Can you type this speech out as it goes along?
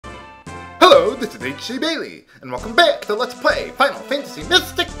Hello, this is H.C. Bailey, and welcome back to Let's Play Final Fantasy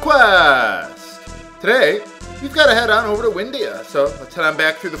Mystic Quest! Today, we've got to head on over to Windia, so let's head on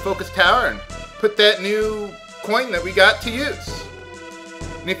back through the Focus Tower and put that new coin that we got to use.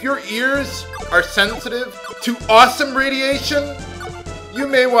 And if your ears are sensitive to awesome radiation, you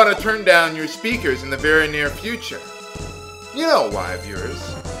may want to turn down your speakers in the very near future. You know why,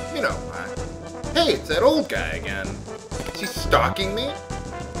 viewers. You know why. Hey, it's that old guy again. Is he stalking me?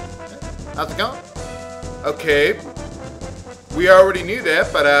 How's it going? Okay. We already knew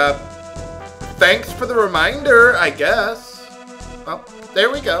that, but, thanks for the reminder, I guess. Well, there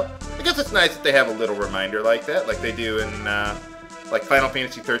we go. I guess it's nice that they have a little reminder like that, like they do in, like Final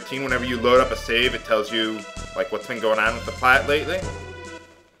Fantasy 13. Whenever you load up a save, it tells you, like, what's been going on with the plot lately.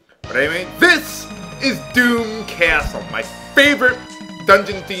 But anyway, this is Doom Castle, my favorite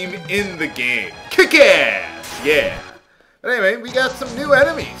dungeon theme in the game. Kick-ass! Yeah. But anyway, we got some new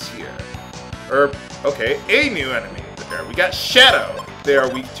enemies here. Okay, a new enemy. There, we got Shadow. They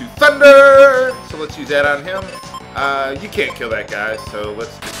are weak to thunder, so let's use that on him. You can't kill that guy, so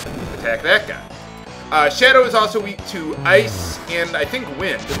let's just attack that guy. Shadow is also weak to ice and I think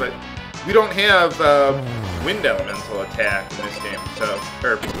wind, but we don't have wind elemental attack in this game, so,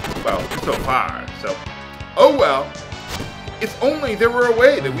 well, so far, so. Oh well. If only there were a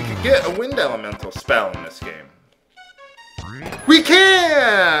way that we could get a wind elemental spell in this game. We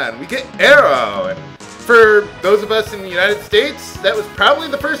can! We get Arrow, and for those of us in the United States, that was probably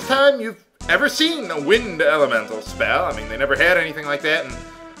the first time you've ever seen a wind elemental spell. I mean, they never had anything like that in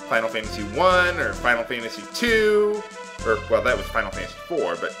Final Fantasy 1 or Final Fantasy 2, or, well, that was Final Fantasy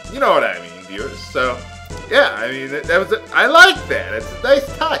 4, but you know what I mean, viewers. So, yeah, I mean, I like that. It's a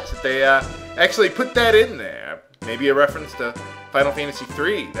nice touch that they actually put that in there. Maybe a reference to Final Fantasy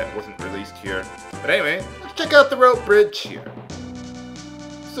 3 that wasn't released here. But anyway, let's check out the rope bridge here.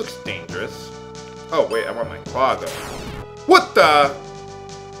 This looks dangerous. Oh, wait, I want my claw though. What the?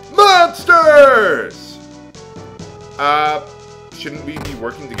 Monsters! Shouldn't we be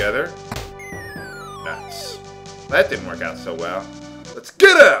working together? Nuts. That didn't work out so well. Let's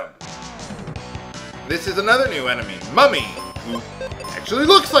get him! This is another new enemy, Mummy, who actually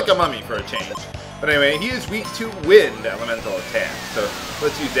looks like a mummy for a change. But anyway, he is weak to wind elemental attack, so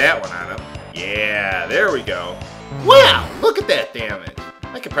let's use that one on him. Yeah, there we go. Wow, look at that damage.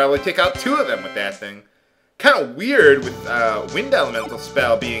 I could probably take out 2 of them with that thing. Kind of weird with wind elemental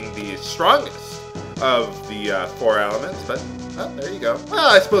spell being the strongest of the 4 elements, but well, there you go.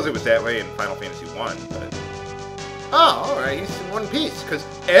 Well, I suppose it was that way in Final Fantasy 1, but oh, alright, he's in one piece, because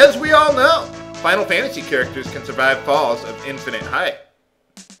as we all know, Final Fantasy characters can survive falls of infinite height.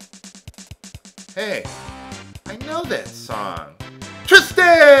 Hey, I know that song.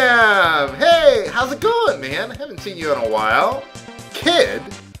 Tristan! Hey, how's it going, man? I haven't seen you in a while. Kid?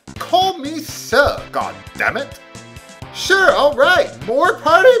 Call me sir, goddammit. Sure, alright, more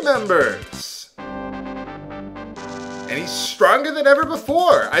party members. And he's stronger than ever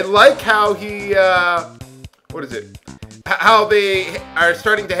before. I like how he, what is it? How they are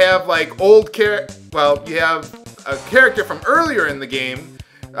starting to have, like, well, you have a character from earlier in the game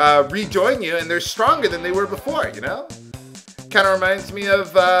rejoin you, and they're stronger than they were before, you know? Kind of reminds me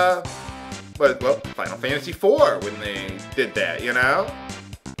of, well, Final Fantasy 4 when they did that, you know?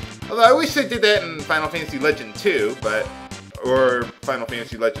 Although I wish they did that in Final Fantasy Legend 2, or Final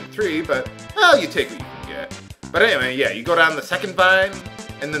Fantasy Legend 3, but, well, you take what you can get. But anyway, yeah, you go down the 2nd vine,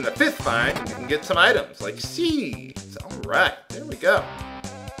 and then the 5th vine, and you can get some items, like seeds. Alright, there we go.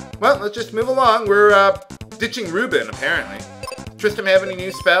 Well, let's just move along. We're, ditching Reuben, apparently. Tristram have any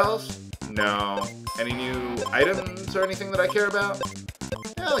new spells? No. Any new items or anything that I care about?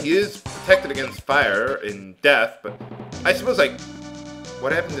 Well, he is protected against fire and death, but I suppose, like,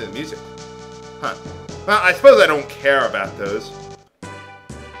 what happened to the music? Huh. Well, I suppose I don't care about those.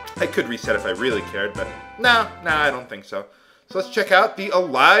 I could reset if I really cared, but no, I don't think so. So let's check out the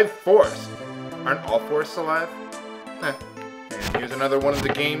Alive Forest. Aren't all forests alive? Eh. And here's another one of the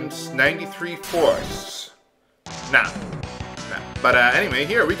game's 93 forests. Nah. But anyway,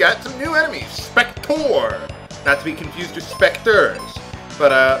 here we got some new enemies. Spector! Not to be confused with Specters.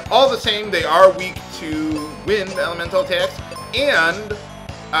 But all the same, they are weak to wind elemental attacks and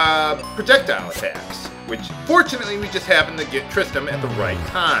projectile attacks. Which, fortunately, we just happened to get Tristram at the right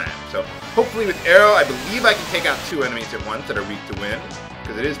time. So, hopefully with Arrow, I believe I can take out 2 enemies at once that are weak to wind.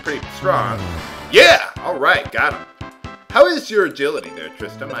 Because it is pretty strong. Yeah! Alright, got him. How is your agility there,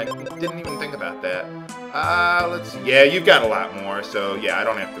 Tristram? I didn't even think about that. Let's see. Yeah, you've got a lot more, so yeah, I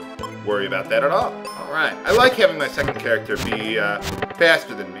don't have to worry about that at all. Alright. I like having my second character be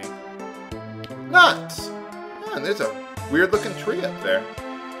faster than me. Nuts! Yeah, and there's a weird looking tree up there.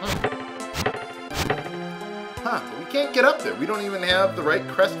 Huh, but we can't get up there. We don't even have the right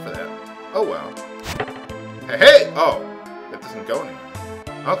crest for that. Oh well. Hey! Oh, that doesn't go anywhere.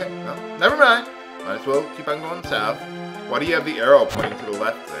 Okay, well, never mind. Might as well keep on going south. Why do you have the arrow pointing to the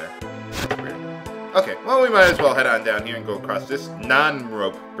left there? That's weird. Okay, well, we might as well head on down here and go across this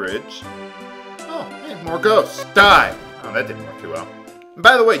non-rope bridge. Oh, man, more ghosts. Die! Oh, that didn't work too well. And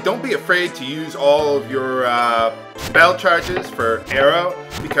by the way, don't be afraid to use all of your spell charges for arrow,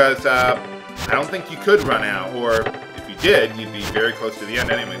 because I don't think you could run out, or if you did, you'd be very close to the end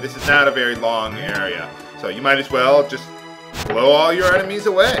anyway. This is not a very long area, so you might as well just blow all your enemies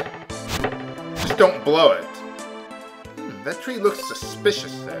away. Just don't blow it. That tree looks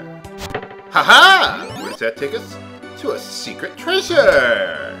suspicious there. Haha! Where does that take us? To a secret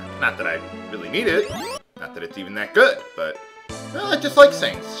treasure! Not that I really need it. Not that it's even that good, but... well, I just like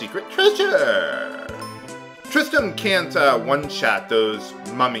saying secret treasure! Tristan can't one-shot those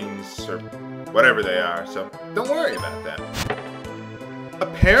mummies, or whatever they are, so don't worry about that.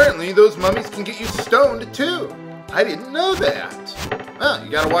 Apparently, those mummies can get you stoned, too! I didn't know that! Well,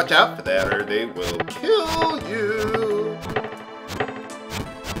 you gotta watch out for that, or they will kill you!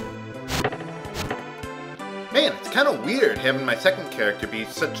 Man, it's kind of weird having my second character be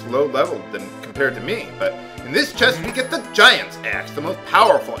such low level than compared to me, but in this chest we get the Giant's Axe, the most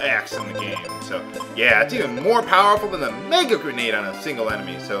powerful axe in the game. So yeah, it's even more powerful than the Mega Grenade on a single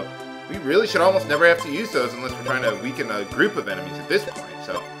enemy, so we really should almost never have to use those unless we're trying to weaken a group of enemies at this point.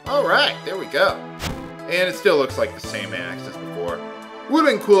 So, alright, there we go. And it still looks like the same axe as before. Would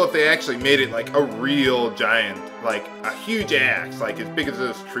have been cool if they actually made it like a real giant, like a huge axe, like as big as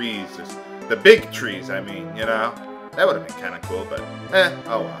those trees, just the big trees, I mean, you know? That would have been kind of cool, but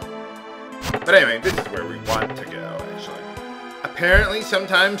oh well. But anyway, this is where we want to go, actually. Apparently,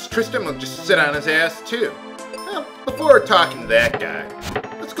 sometimes Tristan will just sit on his ass, too. Well, before talking to that guy,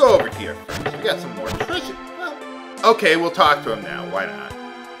 let's go over here first. We got some more treasure. Well, okay, we'll talk to him now. Why not?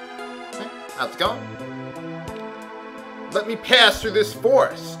 Hey, how's it going? Let me pass through this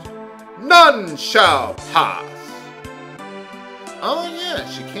forest. None shall pass. Oh, yeah,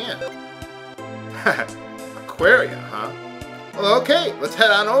 she can. Aquaria, huh? Well, okay, let's head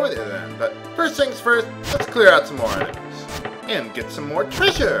on over there then. But first things first, let's clear out some more enemies. And get some more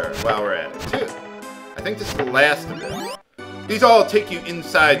treasure while we're at it, too. I think this is the last of it. These all take you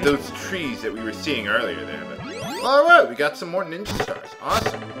inside those trees that we were seeing earlier there. But alright, we got some more ninja stars.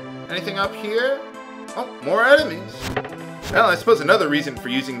 Awesome. Anything up here? Oh, more enemies. Well, I suppose another reason for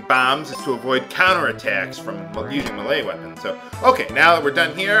using bombs is to avoid counterattacks from using melee weapons. So, okay, now that we're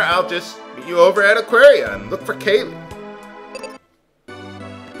done here, I'll just meet you over at Aquaria and look for Kaeli.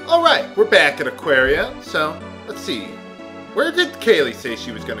 Alright, we're back at Aquaria, so let's see. Where did Kaeli say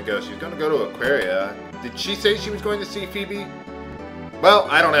she was going to go? She was going to go to Aquaria. Did she say she was going to see Phoebe? Well,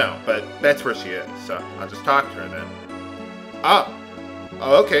 I don't know, but that's where she is, so I'll just talk to her then. Oh,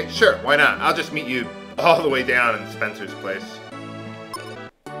 okay, sure, why not? I'll just meet you all the way down in Spencer's place.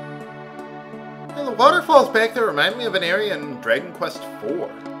 And the waterfalls back there remind me of an area in Dragon Quest IV.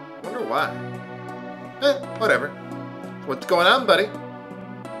 I wonder why. Whatever. What's going on, buddy?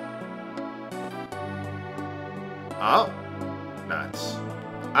 Oh, nuts.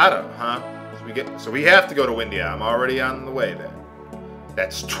 Otto, huh? So we have to go to Windia. I'm already on the way there.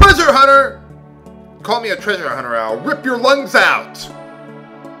 That's Treasure Hunter! Call me a treasure hunter, I'll rip your lungs out!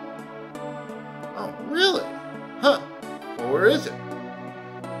 Oh, really? Huh. Well, where is it?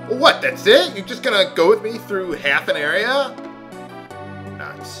 Well, what, that's it? You're just gonna go with me through half an area?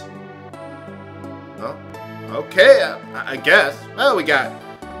 Nuts. Well, okay, I guess. Well, we got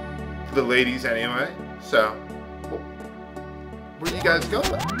the ladies anyway, so... Well, where you guys going?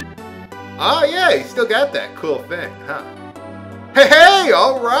 Oh, yeah, you still got that cool thing, huh? Hey,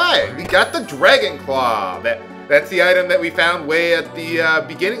 alright! We got the Dragon Claw! That's the item that we found way at the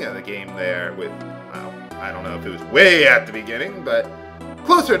beginning of the game there with... Well, I don't know if it was way at the beginning, but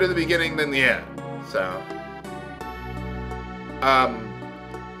closer to the beginning than the end. So...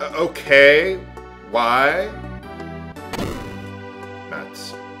 okay. Why?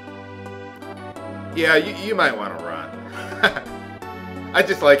 Nuts. Yeah, you might want to run. I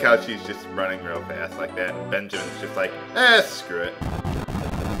just like how she's just running real fast like that, and Benjamin's just like, screw it.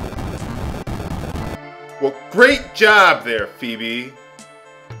 Well, great job there, Phoebe.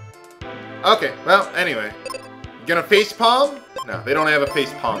 Okay, well, anyway. You gonna facepalm? No, they don't have a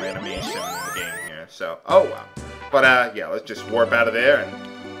facepalm animation in the game here, so, oh well. But, yeah, let's just warp out of there,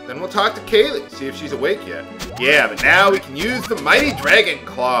 and then we'll talk to Kaeli, see if she's awake yet. Yeah, but now we can use the Mighty Dragon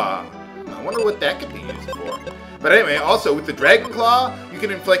Claw. I wonder what that could be used for. But anyway, also with the Dragon Claw, you can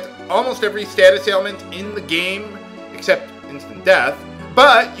inflict almost every status ailment in the game, except instant death,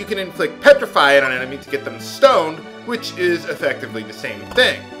 But you can inflict Petrify on an enemy to get them stoned, which is effectively the same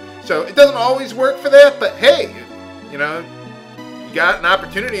thing. So it doesn't always work for that, but hey, you know, you got an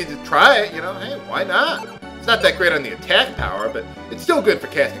opportunity to try it, you know, hey, why not? It's not that great on the attack power, but it's still good for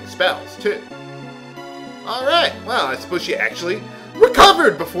casting spells, too. Alright, well, I suppose she actually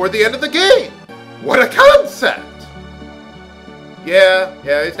recovered before the end of the game! What a concept!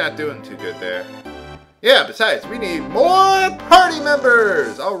 Yeah, he's not doing too good there. Yeah, besides, we need more party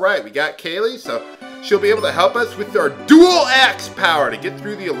members! Alright, we got Kaeli, so she'll be able to help us with our dual axe power to get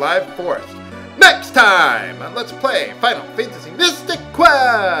through the Alive Forest. Next time on Let's Play Final Fantasy Mystic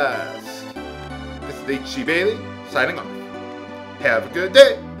Quest! This is HC Bailey, signing off. Have a good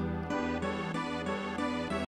day!